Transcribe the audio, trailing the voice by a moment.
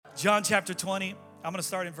John chapter 20, I'm going to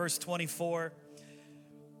start in verse 24.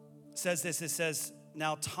 It says this, it says,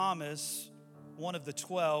 now Thomas, one of the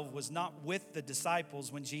 12, was not with the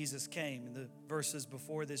disciples when Jesus came. In the verses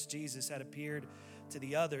before this, Jesus had appeared to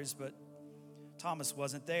the others, but Thomas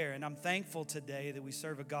wasn't there. And I'm thankful today that we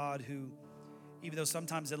serve a God who, even though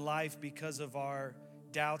sometimes in life, because of our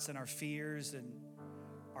doubts and our fears and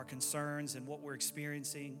our concerns and what we're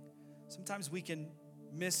experiencing, sometimes we can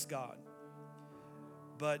miss God.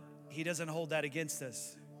 But he doesn't hold that against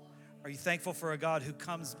us. Are you thankful for a God who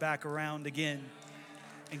comes back around again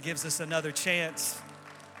and gives us another chance?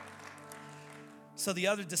 So the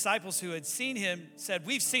other disciples who had seen him said,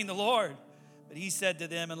 we've seen the Lord. But he said to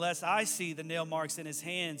them, unless I see the nail marks in his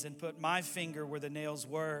hands and put my finger where the nails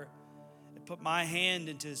were and put my hand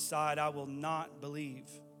into his side, I will not believe.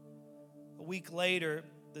 A week later,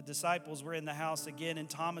 the disciples were in the house again, and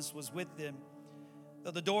Thomas was with them.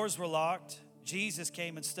 Though the doors were locked, Jesus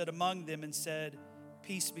came and stood among them and said,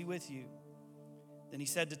 peace be with you. Then he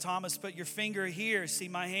said to Thomas, put your finger here, see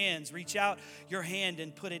my hands. Reach out your hand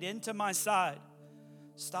and put it into my side.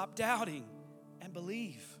 Stop doubting and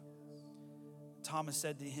believe. Thomas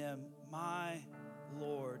said to him, my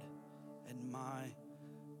Lord and my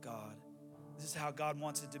God. This is how God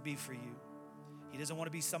wants it to be for you. He doesn't want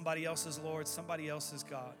to be somebody else's Lord, somebody else's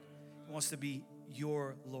God. He wants to be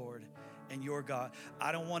your Lord and your God.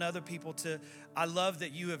 I don't want other people to, I love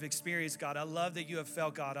that you have experienced God. I love that you have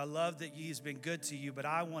felt God. I love that He has been good to you, but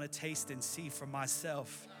I want to taste and see for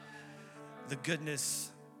myself the goodness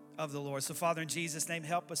of the Lord. So Father, in Jesus' name,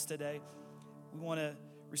 help us today. We want to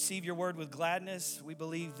receive your word with gladness. We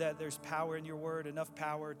believe that there's power in your word, enough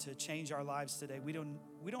power to change our lives today. We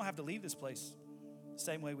don't have to leave this place the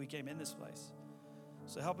same way we came in this place.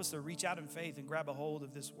 So help us to reach out in faith and grab a hold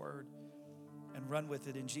of this word and run with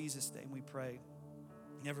it. In Jesus' name we pray.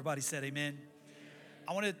 And everybody said amen.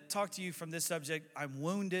 I want to talk to you from this subject. I'm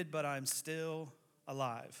wounded, but I'm still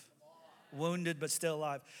alive. Wounded, but still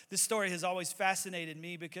alive. This story has always fascinated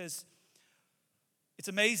me because it's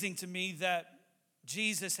amazing to me that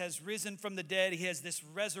Jesus has risen from the dead. He has this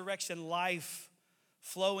resurrection life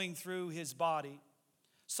flowing through his body.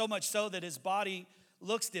 So much so that his body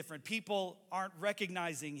looks different. People aren't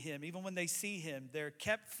recognizing him. Even when they see him, they're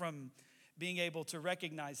kept from being able to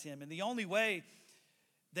recognize him. And the only way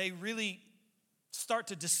they really start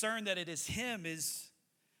to discern that it is him is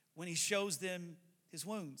when he shows them his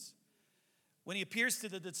wounds. When he appears to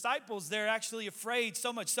the disciples, they're actually afraid,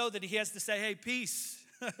 so much so that he has to say, hey, peace.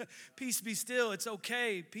 Peace be still. It's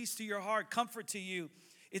okay. Peace to your heart. Comfort to you.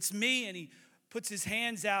 It's me. And he puts his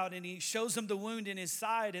hands out and he shows them the wound in his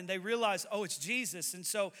side. And they realize, oh, it's Jesus. And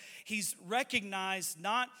so he's recognized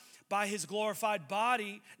not by his glorified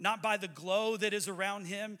body, not by the glow that is around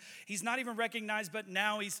him. He's not even recognized, but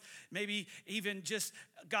now he's maybe even just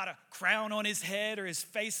got a crown on his head, or his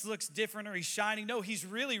face looks different, or he's shining. No, he's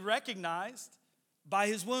really recognized by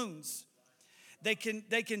his wounds. They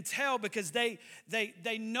can tell because they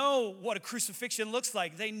know what a crucifixion looks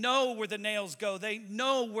like. They know where the nails go. They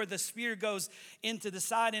know where the spear goes into the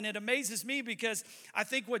side. And it amazes me because I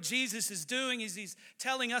think what Jesus is doing is he's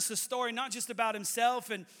telling us a story, not just about himself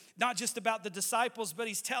and not just about the disciples, but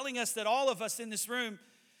he's telling us that all of us in this room,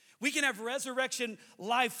 we can have resurrection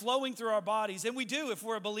life flowing through our bodies. And we do if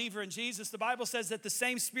we're a believer in Jesus. The Bible says that the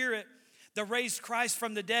same Spirit that raised Christ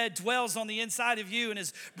from the dead dwells on the inside of you and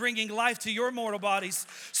is bringing life to your mortal bodies.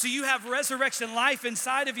 So you have resurrection life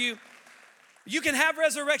inside of you. You can have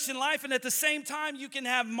resurrection life, and at the same time, you can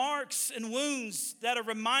have marks and wounds that are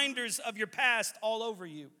reminders of your past all over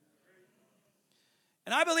you.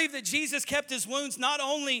 And I believe that Jesus kept his wounds not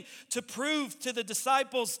only to prove to the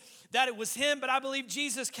disciples that it was him, but I believe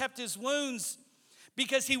Jesus kept his wounds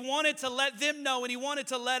because he wanted to let them know, and he wanted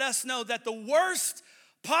to let us know that the worst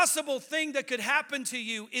possible thing that could happen to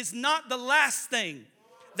you is not the last thing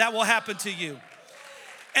that will happen to you.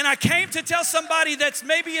 And I came to tell somebody that's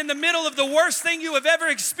maybe in the middle of the worst thing you have ever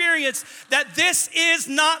experienced that this is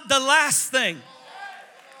not the last thing.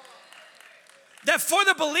 That for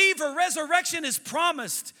the believer, resurrection is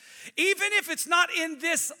promised. Even if it's not in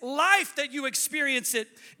this life that you experience it,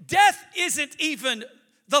 death isn't even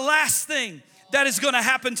the last thing that is going to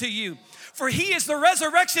happen to you. For he is the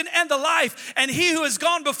resurrection and the life, and he who has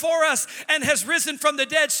gone before us and has risen from the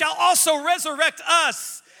dead shall also resurrect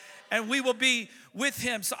us, and we will be with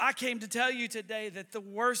him. So I came to tell you today that the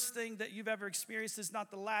worst thing that you've ever experienced is not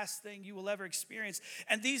the last thing you will ever experience.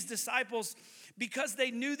 And these disciples, because they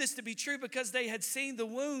knew this to be true, because they had seen the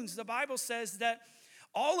wounds, the Bible says that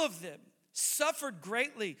all of them suffered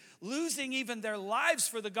greatly, losing even their lives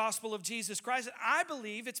for the gospel of Jesus Christ. And I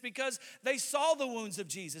believe it's because they saw the wounds of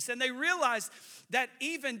Jesus and they realized that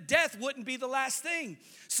even death wouldn't be the last thing.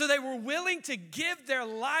 So they were willing to give their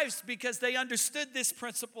lives because they understood this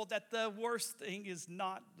principle that the worst thing is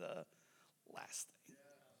not the last thing.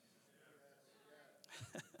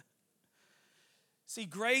 See,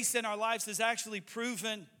 grace in our lives is actually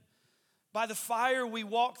proven by the fire we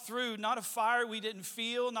walked through, not a fire we didn't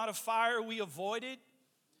feel, not a fire we avoided.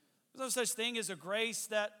 There's no such thing as a grace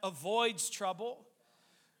that avoids trouble.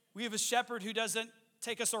 We have a shepherd who doesn't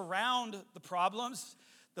take us around the problems.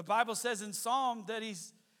 The Bible says in Psalm that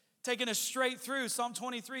he's taken us straight through. Psalm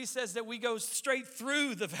 23 says that we go straight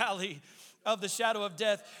through the valley of the shadow of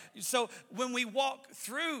death. So when we walk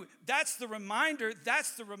through, that's the reminder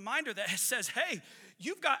that says, hey,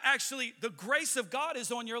 you've got actually, the grace of God is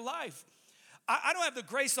on your life. I don't have the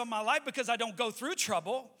grace on my life because I don't go through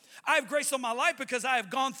trouble. I have grace on my life because I have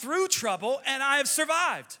gone through trouble and I have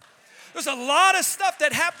survived. There's a lot of stuff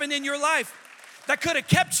that happened in your life that could have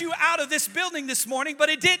kept you out of this building this morning, but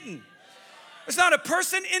it didn't. There's not a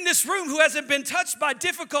person in this room who hasn't been touched by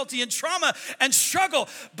difficulty and trauma and struggle,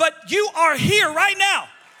 but you are here right now.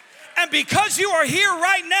 And because you are here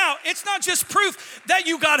right now, it's not just proof that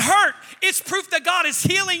you got hurt. It's proof that God is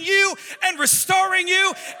healing you and restoring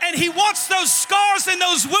you. And he wants those scars and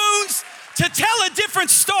those wounds to tell a different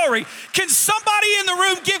story. Can somebody in the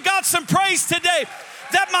room give God some praise today?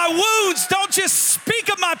 That my wounds don't just speak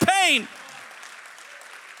of my pain,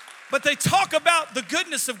 but they talk about the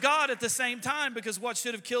goodness of God at the same time, because what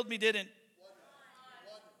should have killed me didn't.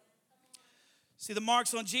 See, the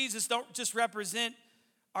marks on Jesus don't just represent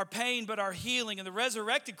our pain, but our healing. And the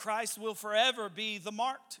resurrected Christ will forever be the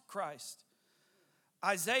marked Christ.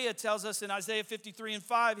 Isaiah tells us in Isaiah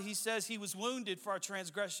 53:5, he says he was wounded for our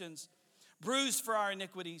transgressions, bruised for our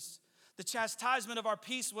iniquities. The chastisement of our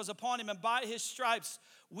peace was upon him, and by his stripes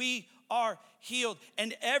we are healed.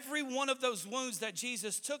 And every one of those wounds that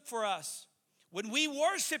Jesus took for us, when we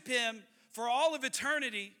worship him for all of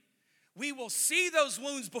eternity, we will see those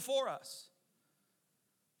wounds before us.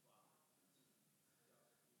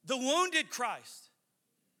 The wounded Christ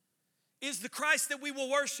is the Christ that we will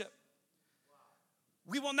worship.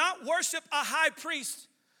 We will not worship a high priest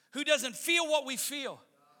who doesn't feel what we feel,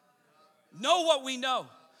 know what we know.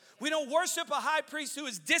 We don't worship a high priest who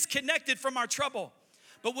is disconnected from our trouble.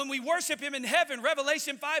 But when we worship him in heaven,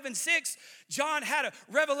 Revelation 5 and 6, John had a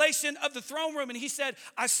revelation of the throne room, and he said,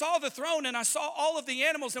 I saw the throne and I saw all of the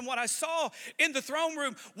animals, and what I saw in the throne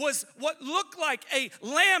room was what looked like a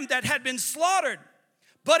lamb that had been slaughtered,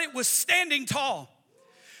 but it was standing tall.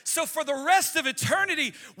 So for the rest of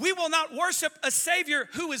eternity, we will not worship a Savior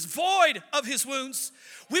who is void of his wounds.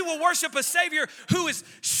 We will worship a Savior who is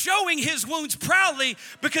showing his wounds proudly,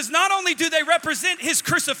 because not only do they represent his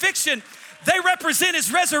crucifixion, they represent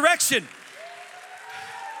his resurrection.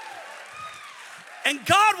 And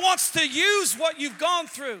God wants to use what you've gone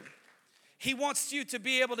through. He wants you to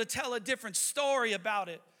be able to tell a different story about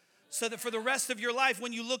it, so that for the rest of your life,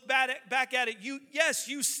 when you look back at it, you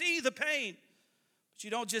see the pain, but you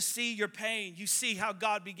don't just see your pain. You see how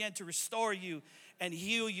God began to restore you and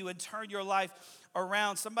heal you and turn your life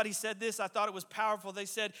around. Somebody said this, I thought it was powerful. They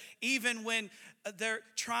said, even when they're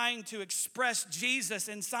trying to express Jesus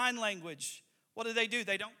in sign language, what do?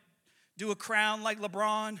 They don't do a crown like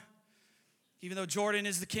LeBron, even though Jordan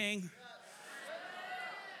is the king.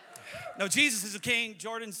 No, Jesus is the king.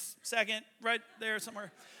 Jordan's second, right there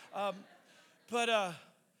somewhere. But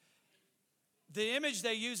the image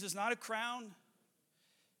they use is not a crown.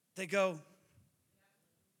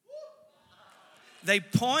 They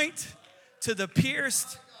point to the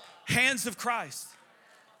pierced hands of Christ.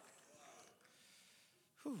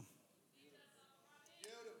 Whew.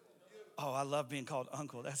 Oh, I love being called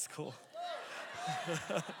uncle. That's cool.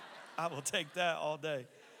 I will take that all day.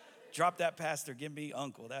 Drop that pastor, give me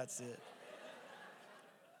uncle. That's it.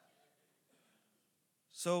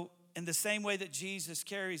 So in the same way that Jesus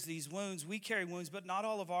carries these wounds, we carry wounds, but not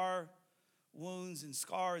all of our wounds and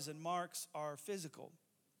scars and marks are physical.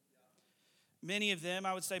 Many of them,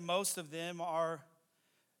 I would say most of them, are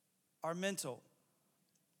mental.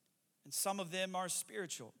 And some of them are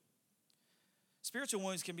spiritual. Spiritual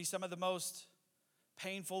wounds can be some of the most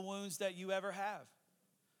painful wounds that you ever have.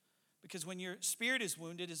 Because when your spirit is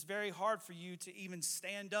wounded, it's very hard for you to even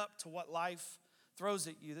stand up to what life throws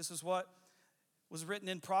at you. This is what was written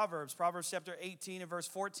in Proverbs. Proverbs chapter 18 and verse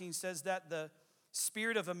 14 says that the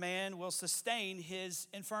spirit of a man will sustain his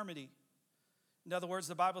infirmity. In other words,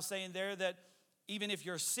 the Bible's saying there that even if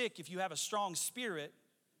you're sick, if you have a strong spirit,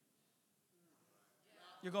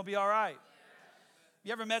 you're going to be all right.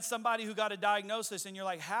 You ever met somebody who got a diagnosis and you're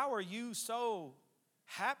like, how are you so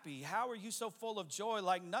happy? How are you so full of joy?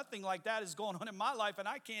 Like nothing like that is going on in my life, and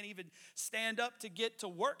I can't even stand up to get to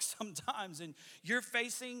work sometimes. And you're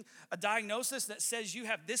facing a diagnosis that says you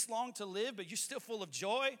have this long to live, but you're still full of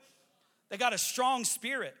joy. They got a strong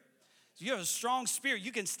spirit. So you have a strong spirit.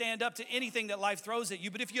 You can stand up to anything that life throws at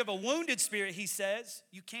you. But if you have a wounded spirit, he says,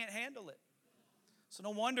 you can't handle it. So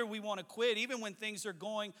no wonder we want to quit, even when things are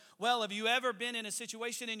going well. Have you ever been in a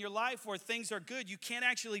situation in your life where things are good? You can't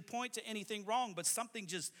actually point to anything wrong, but something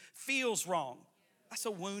just feels wrong. That's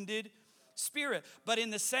a wounded spirit. But in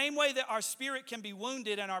the same way that our spirit can be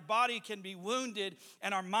wounded and our body can be wounded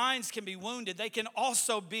and our minds can be wounded, they can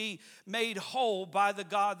also be made whole by the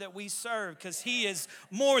God that we serve, because he is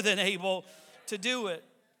more than able to do it.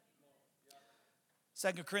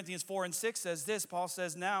 2 Corinthians 4:6 says this. Paul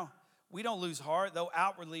says, now, we don't lose heart, though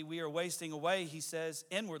outwardly we are wasting away. He says,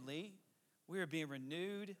 inwardly, we are being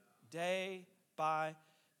renewed day by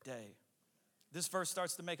day. This verse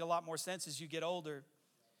starts to make a lot more sense as you get older.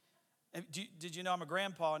 And did you know I'm a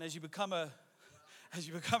grandpa? And as you become a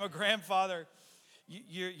grandfather,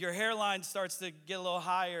 your hairline starts to get a little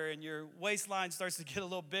higher, and your waistline starts to get a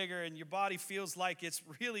little bigger, and your body feels like it's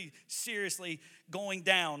really seriously going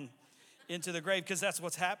down into the grave, because that's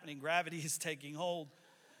what's happening. Gravity is taking hold.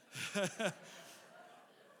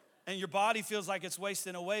 And your body feels like it's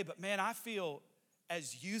wasting away. But man, I feel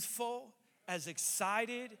as youthful, as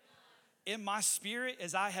excited in my spirit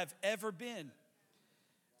as I have ever been.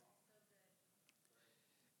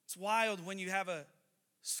 It's wild when you have a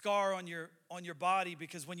scar on your body,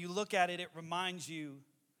 because when you look at it, it reminds you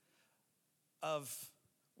of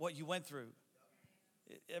what you went through.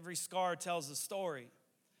 Every scar tells a story.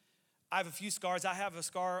 I have a few scars. I have a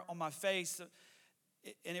scar on my face,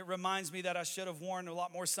 and it reminds me that I should have worn a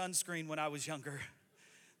lot more sunscreen when I was younger.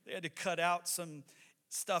 They had to cut out some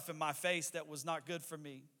stuff in my face that was not good for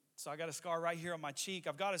me. So I got a scar right here on my cheek.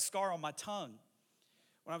 I've got a scar on my tongue.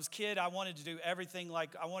 When I was a kid, I wanted to do everything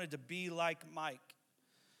I wanted to be like Mike.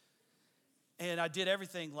 And I did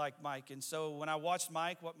everything like Mike. And so when I watched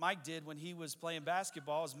Mike, what Mike did when he was playing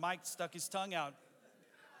basketball is Mike stuck his tongue out.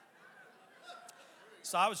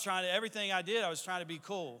 So everything I did, I was trying to be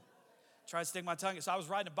cool. Try to stick my tongue. So I was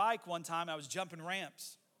riding a bike one time. I was jumping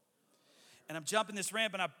ramps. And I'm jumping this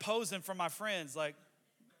ramp, and I'm posing for my friends, like,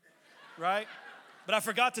 right? But I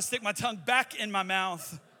forgot to stick my tongue back in my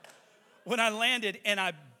mouth when I landed, and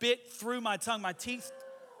I bit through my tongue. My teeth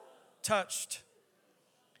touched.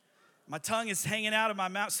 My tongue is hanging out of my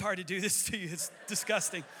mouth. Sorry to do this to you. It's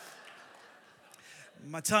disgusting.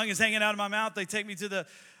 My tongue is hanging out of my mouth. They take me to the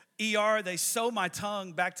ER. They sew my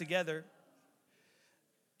tongue back together.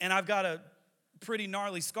 And I've got a pretty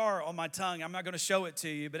gnarly scar on my tongue. I'm not going to show it to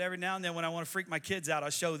you, but every now and then when I want to freak my kids out, I'll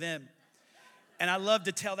show them. And I love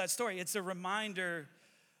to tell that story. It's a reminder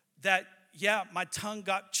that, yeah, my tongue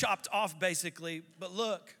got chopped off basically, but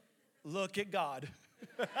look at God.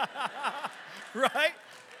 Right?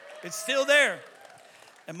 It's still there.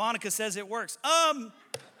 And Monica says it works.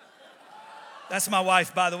 That's my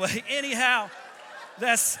wife, by the way. Anyhow,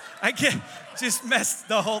 just messed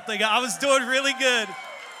the whole thing up. I was doing really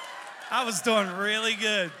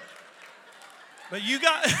good. But you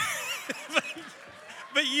got,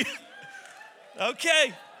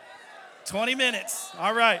 okay. 20 minutes.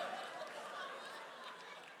 All right.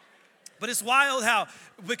 But it's wild how,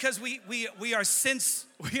 because we are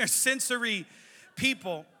sensory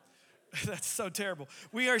people. That's so terrible.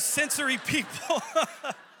 We are sensory people.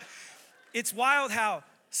 It's wild how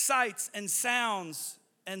sights and sounds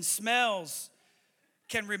and smells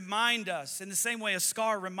can remind us. In the same way a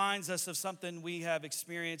scar reminds us of something we have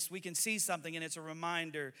experienced. We can see something and it's a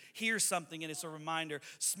reminder. Hear something and it's a reminder.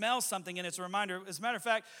 Smell something and it's a reminder. As a matter of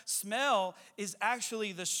fact, smell is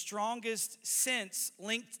actually the strongest sense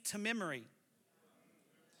linked to memory.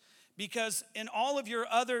 Because in all of your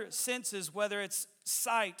other senses, whether it's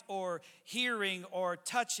sight or hearing or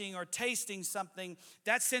touching or tasting something,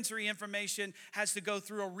 that sensory information has to go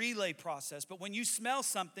through a relay process. But when you smell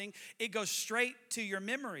something, it goes straight to your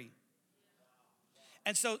memory.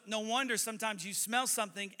 And so no wonder sometimes you smell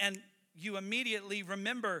something and you immediately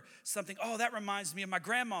remember something. Oh, that reminds me of my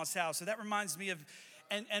grandma's house, or that reminds me of,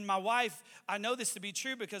 and my wife, I know this to be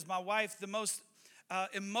true because my wife, the most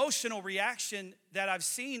emotional reaction that I've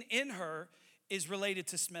seen in her is related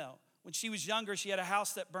to smell. When she was younger, she had a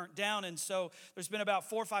house that burnt down. And so there's been about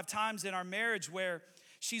 4 or 5 times in our marriage where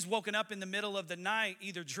she's woken up in the middle of the night,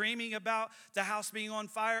 either dreaming about the house being on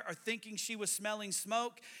fire or thinking she was smelling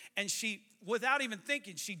smoke. And she, without even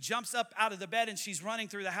thinking, she jumps up out of the bed and she's running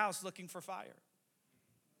through the house looking for fire.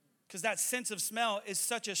 because that sense of smell is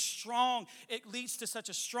it leads to such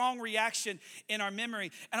a strong reaction in our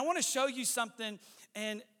memory. And I want to show you something,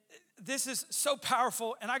 and this is so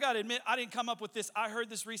powerful, and I got to admit, I didn't come up with this. I heard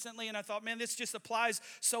this recently, and I thought, man, this just applies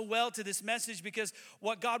so well to this message, because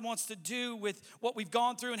what God wants to do with what we've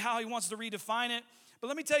gone through and how he wants to redefine it. But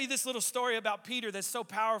let me tell you this little story about Peter that's so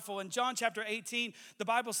powerful. In John chapter 18, the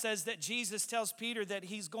Bible says that Jesus tells Peter that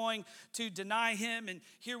he's going to deny him, and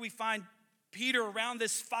here we find Peter around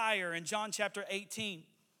this fire in John chapter 18.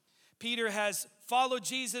 Peter has followed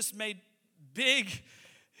Jesus, made big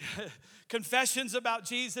confessions about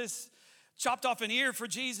Jesus, chopped off an ear for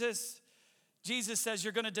Jesus. Jesus says,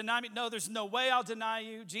 you're going to deny me. No, there's no way I'll deny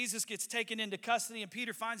you. Jesus gets taken into custody, and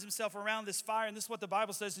Peter finds himself around this fire. And this is what the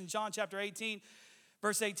Bible says in John chapter 18,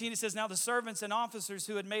 verse 18. It says, now the servants and officers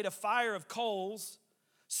who had made a fire of coals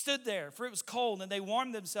stood there, for it was cold, and they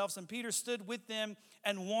warmed themselves, and Peter stood with them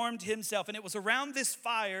and warmed himself. And it was around this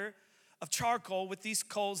fire of charcoal with these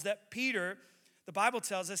coals that Peter, the Bible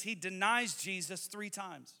tells us, he denies Jesus 3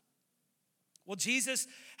 times. Well, Jesus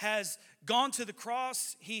has gone to the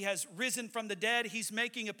cross. He has risen from the dead. He's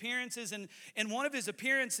making appearances, and in one of his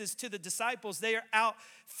appearances to the disciples, they are out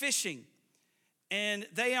fishing, and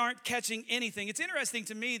they aren't catching anything. It's interesting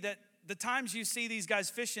to me that the times you see these guys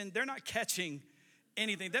fishing, they're not catching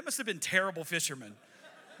anything. They must have been terrible fishermen.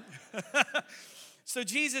 So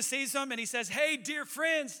Jesus sees them and he says, hey, dear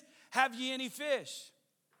friends, have ye any fish?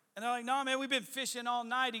 And they're like, no, man, we've been fishing all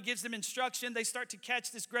night. He gives them instruction. They start to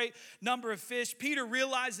catch this great number of fish. Peter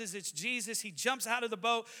realizes it's Jesus. He jumps out of the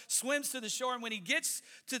boat, swims to the shore. And when he gets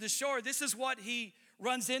to the shore, this is what he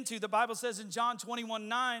runs into. The Bible says in John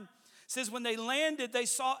 21:9, says when they landed, they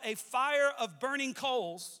saw a fire of burning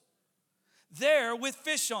coals there with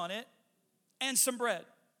fish on it and some bread.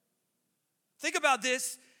 Think about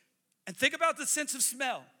this and think about the sense of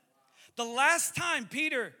smell. The last time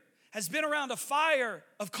Peter has been around a fire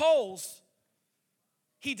of coals,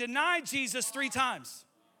 he denied Jesus 3 times.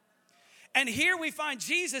 And here we find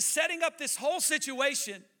Jesus setting up this whole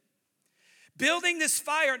situation, building this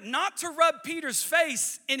fire, not to rub Peter's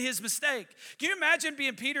face in his mistake. Can you imagine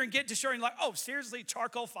being Peter and getting to shore and like, oh, seriously,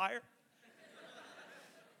 charcoal fire?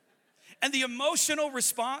 And the emotional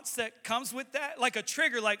response that comes with that, like a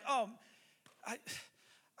trigger, like, oh,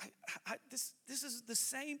 this is the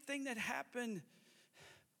same thing that happened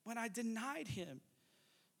when I denied him.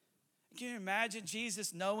 Can you imagine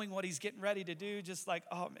Jesus knowing what he's getting ready to do? Just like,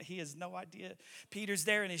 oh, he has no idea. Peter's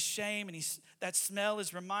there in his shame, and that smell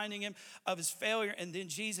is reminding him of his failure. And then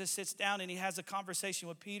Jesus sits down and he has a conversation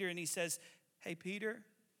with Peter, and he says, hey, Peter,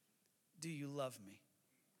 do you love me?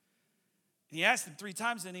 And he asks him 3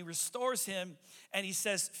 times, and he restores him, and he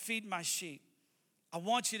says, feed my sheep. I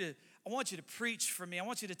want you to preach for me. I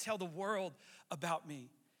want you to tell the world about me.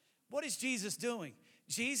 What is Jesus doing?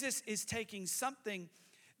 Jesus is taking something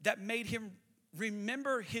that made him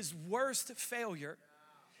remember his worst failure,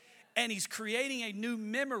 and he's creating a new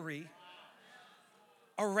memory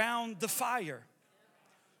around the fire.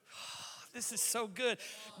 This is so good,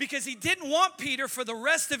 because he didn't want Peter for the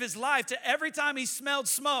rest of his life to every time he smelled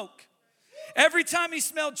smoke, every time he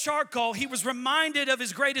smelled charcoal, he was reminded of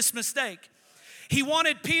his greatest mistake. He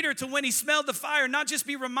wanted Peter to, when he smelled the fire, not just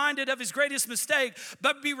be reminded of his greatest mistake,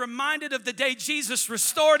 but be reminded of the day Jesus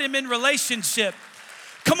restored him in relationship.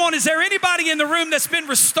 Come on, is there anybody in the room that's been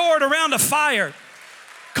restored around a fire?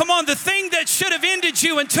 Come on, the thing that should have ended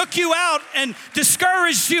you and took you out and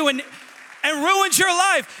discouraged you and ruined your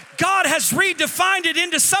life, God has redefined it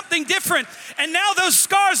into something different. And now those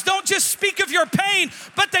scars don't just speak of your pain,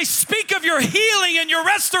 but they speak of your healing and your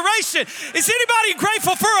restoration. Is anybody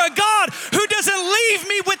grateful for a God who doesn't leave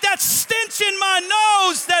me with that stench in my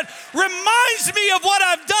nose that reminds me of what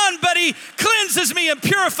I've done, but he cleanses me and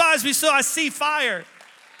purifies me so I see fire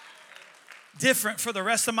different for the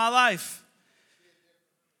rest of my life?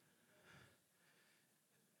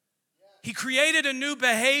 He created a new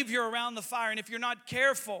behavior around the fire. And if you're not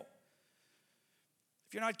careful,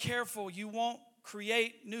 you won't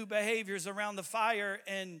create new behaviors around the fire,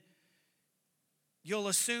 and you'll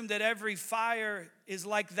assume that every fire is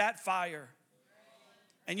like that fire.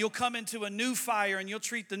 And you'll come into a new fire and you'll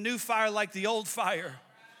treat the new fire like the old fire.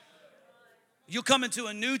 You'll come into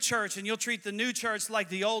a new church and you'll treat the new church like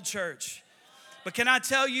the old church. But can I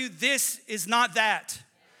tell you, this is not that.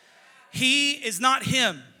 He is not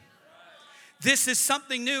him. This is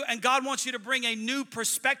something new, and God wants you to bring a new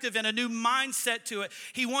perspective and a new mindset to it.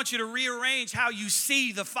 He wants you to rearrange how you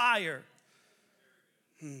see the fire.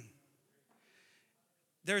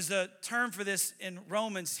 There's a term for this in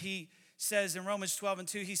Romans. He says in Romans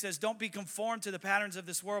 12:2, he says, don't be conformed to the patterns of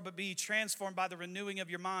this world, but be transformed by the renewing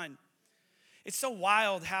of your mind. It's so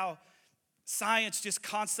wild how science just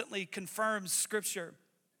constantly confirms Scripture.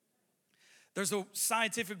 There's a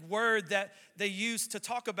scientific word that they use to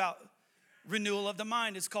talk about renewal of the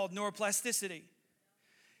mind. It's called neuroplasticity.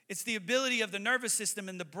 It's the ability of the nervous system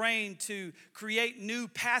and the brain to create new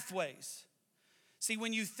pathways. See,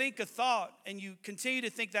 when you think a thought and you continue to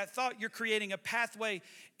think that thought, you're creating a pathway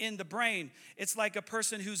in the brain. It's like a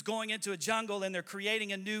person who's going into a jungle and they're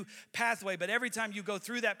creating a new pathway. But every time you go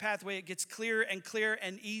through that pathway, it gets clearer and clearer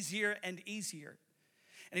and easier and easier.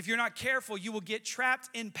 And if you're not careful, you will get trapped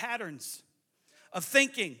in patterns of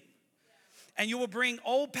thinking. And you will bring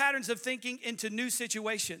old patterns of thinking into new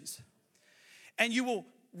situations. And you will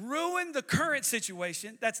ruin the current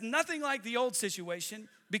situation that's nothing like the old situation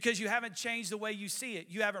because you haven't changed the way you see it.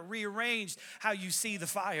 You haven't rearranged how you see the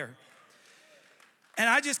fire. And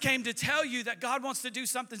I just came to tell you that God wants to do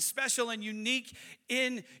something special and unique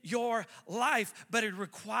in your life, but it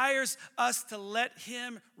requires us to let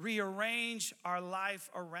Him rearrange our life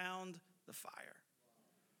around the fire.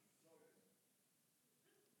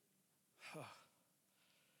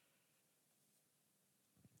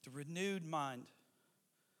 The renewed mind.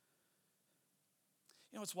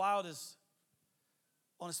 You know what's wild is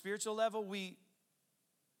on a spiritual level, we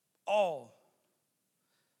all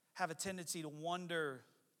have a tendency to wander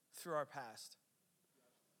through our past,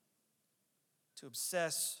 to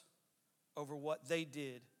obsess over what they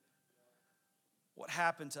did, what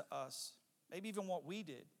happened to us, maybe even what we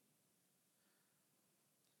did.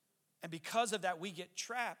 And because of that, we get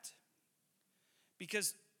trapped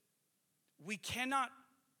because we cannot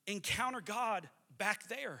encounter God back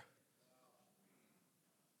there.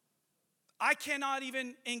 I cannot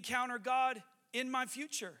even encounter God in my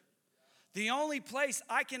future. The only place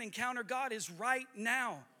I can encounter God is right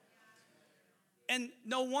now. And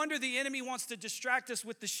no wonder the enemy wants to distract us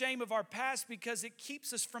with the shame of our past because it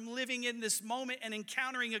keeps us from living in this moment and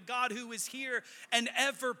encountering a God who is here and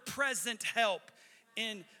ever-present help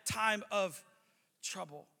in time of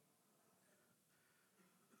trouble.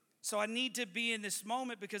 So I need to be in this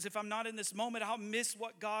moment because if I'm not in this moment, I'll miss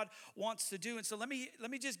what God wants to do. And so let me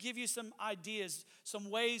just give you some ideas,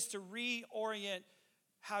 some ways to reorient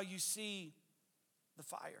how you see the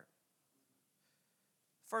fire.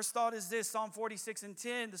 First thought is this, Psalm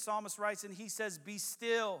 46:10, the psalmist writes, and he says, "Be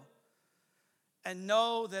still and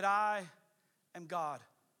know that I am God."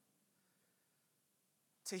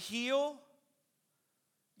 To heal,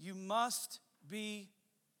 you must be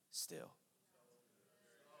still.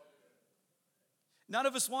 None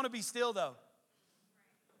of us want to be still, though.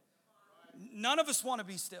 None of us want to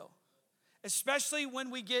be still. Especially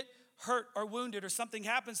when we get hurt or wounded or something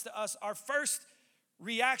happens to us, our first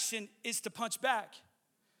reaction is to punch back.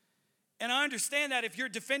 And I understand that if you're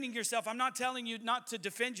defending yourself, I'm not telling you not to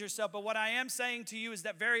defend yourself, but what I am saying to you is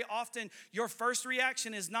that very often your first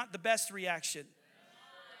reaction is not the best reaction.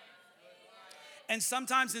 And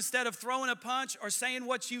sometimes instead of throwing a punch or saying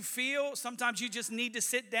what you feel, sometimes you just need to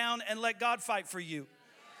sit down and let God fight for you.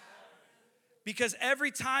 Because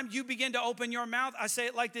every time you begin to open your mouth, I say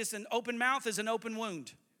it like this, an open mouth is an open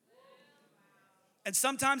wound. And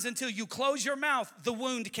sometimes until you close your mouth, the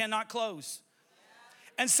wound cannot close.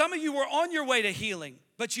 And some of you were on your way to healing,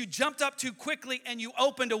 but you jumped up too quickly and you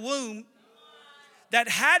opened a wound that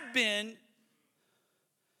had been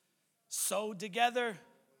sewed together,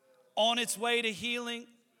 on its way to healing,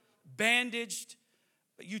 bandaged,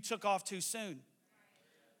 but you took off too soon.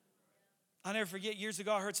 I'll never forget, years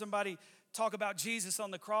ago, I heard somebody talk about Jesus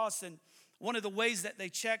on the cross, and one of the ways that they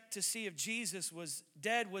checked to see if Jesus was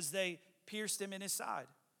dead was they pierced him in his side.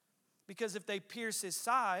 Because if they pierce his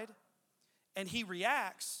side and he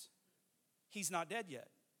reacts, he's not dead yet.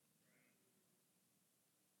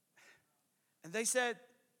 And they said,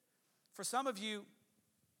 for some of you,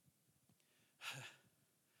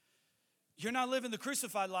 you're not living the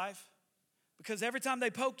crucified life because every time they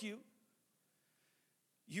poke you,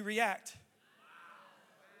 you react.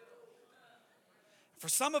 For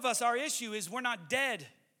some of us, our issue is we're not dead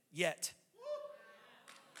yet.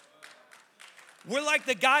 We're like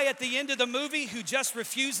the guy at the end of the movie who just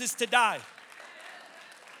refuses to die.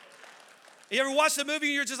 You ever watch the movie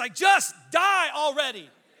and you're just like, just die already?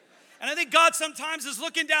 And I think God sometimes is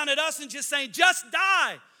looking down at us and just saying, just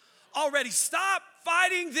die already. Stop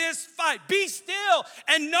fighting this fight. Be still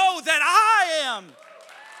and know that I am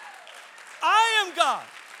God.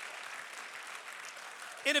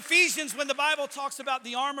 In Ephesians, when the Bible talks about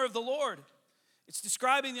the armor of the Lord, it's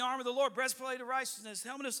describing the armor of the Lord, breastplate of righteousness,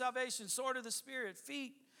 helmet of salvation, sword of the Spirit,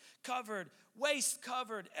 feet covered, waist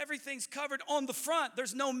covered, everything's covered on the front.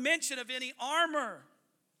 There's no mention of any armor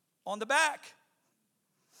on the back.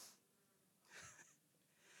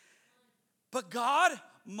 But God,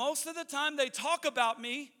 most of the time they talk about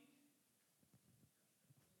me,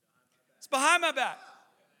 it's behind my back.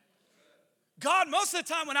 God, most of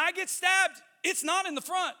the time when I get stabbed, it's not in the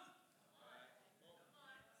front.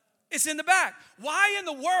 It's in the back. Why in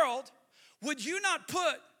the world would you not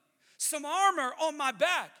put some armor on my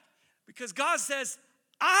back? Because God says,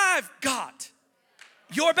 I've got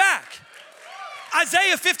your back.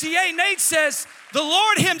 Isaiah 58:8 says, the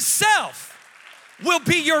Lord himself will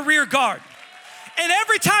be your rear guard. And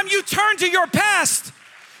every time you turn to your past,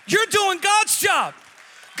 you're doing God's job.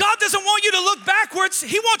 God doesn't want you to look backwards.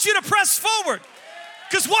 He wants you to press forward.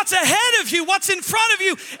 Because what's ahead of you, what's in front of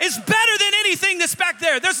you is better than anything that's back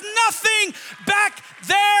there. There's nothing back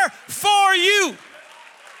there for you.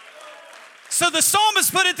 So the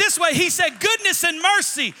psalmist put it this way. He said, goodness and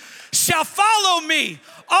mercy shall follow me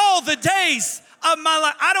all the days of my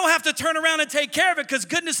life. I don't have to turn around and take care of it because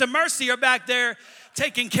goodness and mercy are back there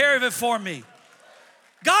taking care of it for me.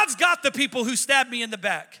 God's got the people who stab me in the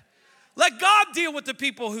back. Let God deal with the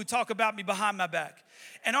people who talk about me behind my back.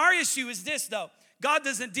 And our issue is this, though. God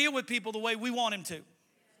doesn't deal with people the way we want him to.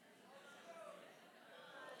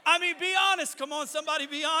 I mean, be honest. Come on, somebody,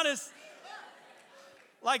 be honest.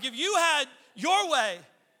 Like if you had your way,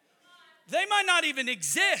 they might not even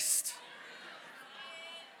exist.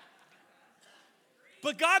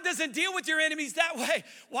 But God doesn't deal with your enemies that way.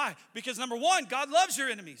 Why? Because number one, God loves your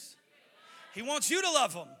enemies. He wants you to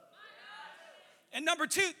love them. And number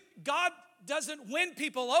two, God doesn't win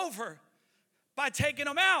people over by taking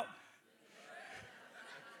them out.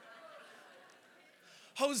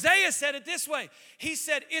 Hosea said it this way. He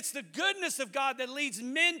said, it's the goodness of God that leads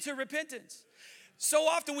men to repentance. So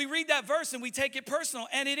often we read that verse and we take it personal,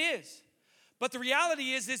 and it is. But the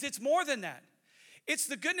reality is it's more than that. It's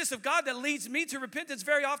the goodness of God that leads me to repentance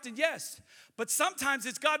very often, yes. But sometimes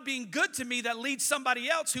it's God being good to me that leads somebody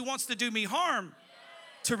else who wants to do me harm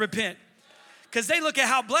to repent. Because they look at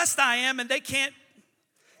how blessed I am and they can't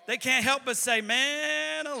help but say,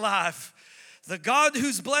 man alive, the God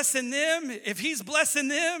who's blessing them, if he's blessing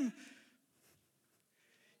them,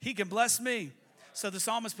 he can bless me. So the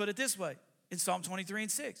psalmist put it this way in Psalm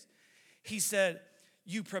 23:6. He said,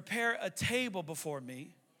 you prepare a table before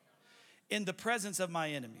me in the presence of my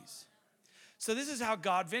enemies. So this is how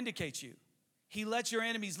God vindicates you. He lets your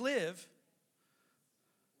enemies live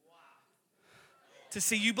to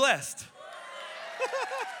see you blessed.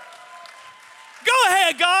 Go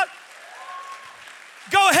ahead, God.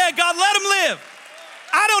 Go ahead, God. Let them live.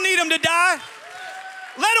 I don't need them to die.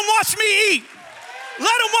 Let them watch me eat.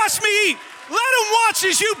 Let them watch me eat. Let them watch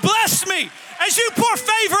as you bless me, as you pour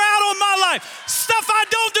favor out on my life. Stuff I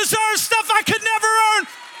don't deserve, stuff I could never earn.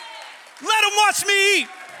 Let them watch me eat.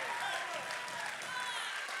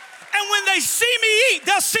 And when they see me eat,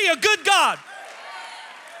 they'll see a good God.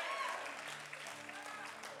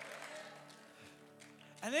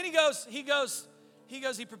 And then he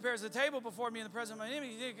prepares the table before me in the presence of my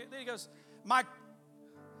enemy. Then he goes,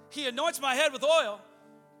 he anoints my head with oil.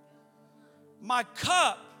 My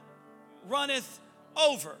cup runneth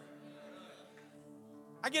over.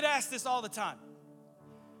 I get asked this all the time.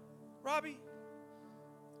 Robbie,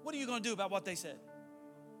 what are you going to do about what they said?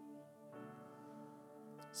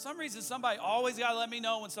 Some reason somebody always got to let me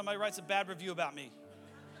know when somebody writes a bad review about me.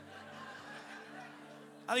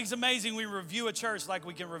 I think it's amazing we review a church like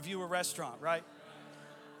we can review a restaurant, right?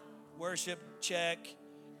 Worship, check.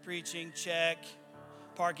 Preaching, check.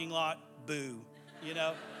 Parking lot, boo. You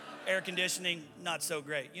know, air conditioning, not so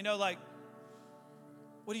great. You know, like,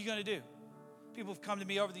 what are you going to do? People have come to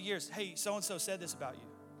me over the years. Hey, so-and-so said this about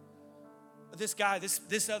you. This guy,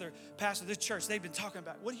 this other pastor, this church, they've been talking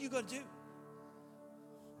about it. What are you going to do?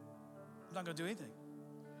 I'm not going to do anything.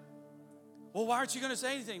 Well, why aren't you going to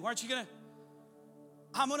say anything? Why aren't you going to?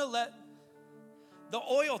 I'm going to let the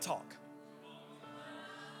oil talk.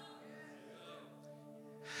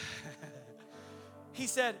 He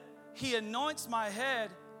said, he anoints my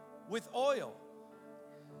head with oil.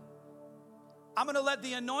 I'm going to let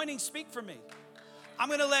the anointing speak for me. I'm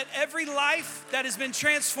going to let every life that has been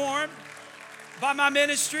transformed by my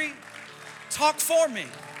ministry talk for me.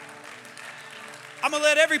 I'm going to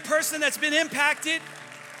let every person that's been impacted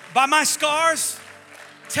by my scars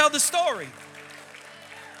tell the story.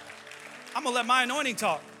 I'm going to let my anointing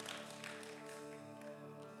talk.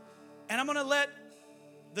 And I'm going to let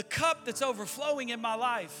the cup that's overflowing in my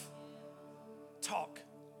life talk.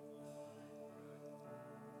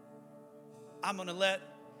 I'm going to let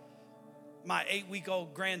my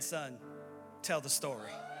 8-week-old grandson tell the story.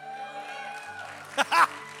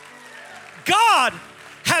 God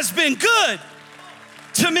has been good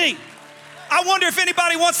to me. I wonder if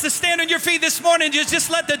anybody wants to stand on your feet this morning and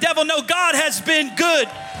just let the devil know God has been good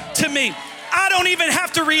to me. I don't even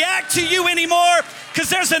have to react to you anymore because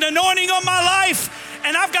there's an anointing on my life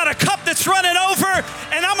and I've got a cup that's running over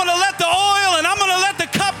and I'm gonna let the oil and I'm gonna let the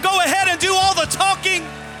cup go ahead and do all the talking.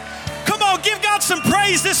 Come on, give God some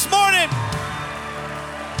praise this morning.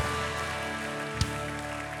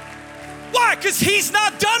 Why? Because he's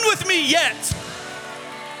not done with me yet.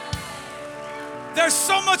 There's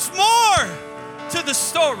so much more to the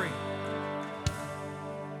story.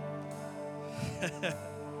 If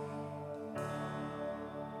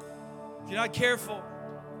you're not careful,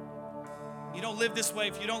 you don't live this way,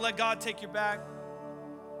 if you don't let God take your back,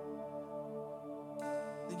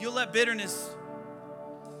 then you'll let bitterness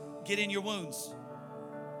get in your wounds.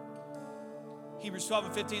 Hebrews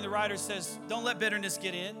 12:15, the writer says, don't let bitterness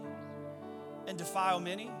get in and defile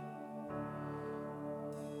many.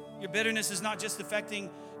 Your bitterness is not just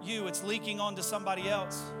affecting you, it's leaking onto somebody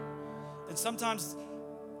else. And sometimes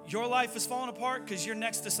your life is falling apart because you're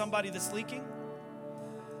next to somebody that's leaking.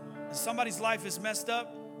 And somebody's life is messed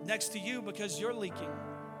up next to you because you're leaking.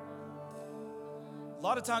 A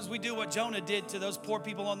lot of times we do what Jonah did to those poor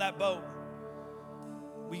people on that boat.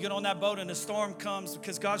 We get on that boat and a storm comes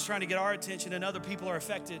because God's trying to get our attention and other people are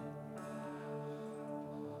affected.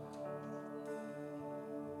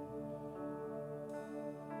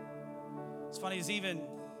 It's funny, is even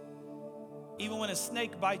when a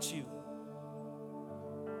snake bites you,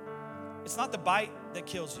 it's not the bite that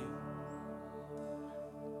kills you.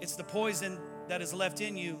 It's the poison that is left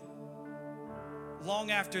in you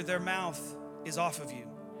long after their mouth is off of you.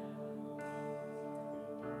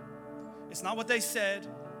 It's not what they said.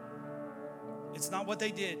 It's not what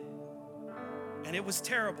they did. And it was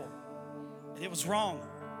terrible. And it was wrong.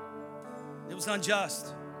 It was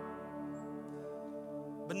unjust.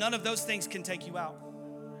 But none of those things can take you out.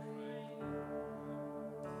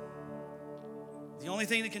 The only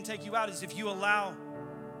thing that can take you out is if you allow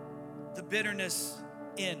the bitterness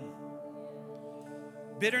in.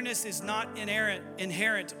 Bitterness is not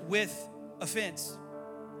inherent with offense.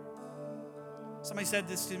 Somebody said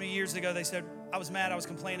this to me years ago. They said, I was mad, I was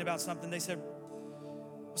complaining about something. They said,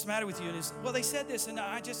 what's the matter with you? And it's, well, they said this and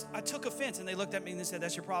I took offense. And they looked at me and they said,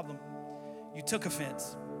 that's your problem. You took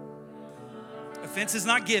offense. Offense is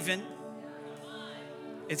not given,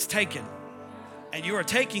 it's taken. And you are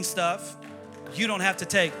taking stuff you don't have to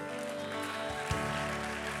take.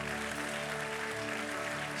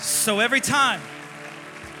 So every time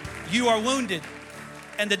you are wounded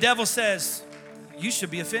and the devil says, you should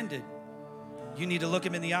be offended, you need to look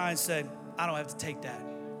him in the eye and say, I don't have to take that.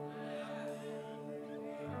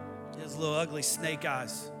 His little ugly snake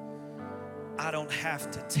eyes. I don't have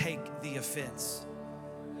to take the offense.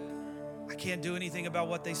 I can't do anything about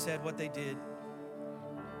what they said, what they did.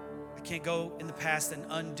 I can't go in the past and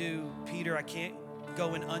undo. Peter, I can't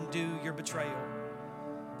go and undo your betrayal.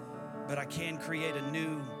 But I can create a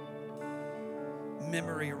new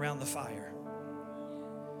memory around the fire.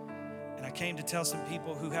 And I came to tell some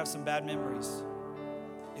people who have some bad memories,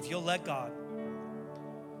 if you'll let God,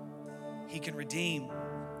 He can redeem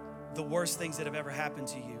the worst things that have ever happened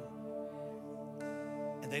to you.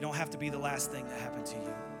 And they don't have to be the last thing that happened to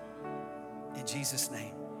you. In Jesus'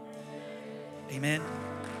 name, amen.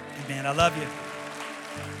 Amen. I love you.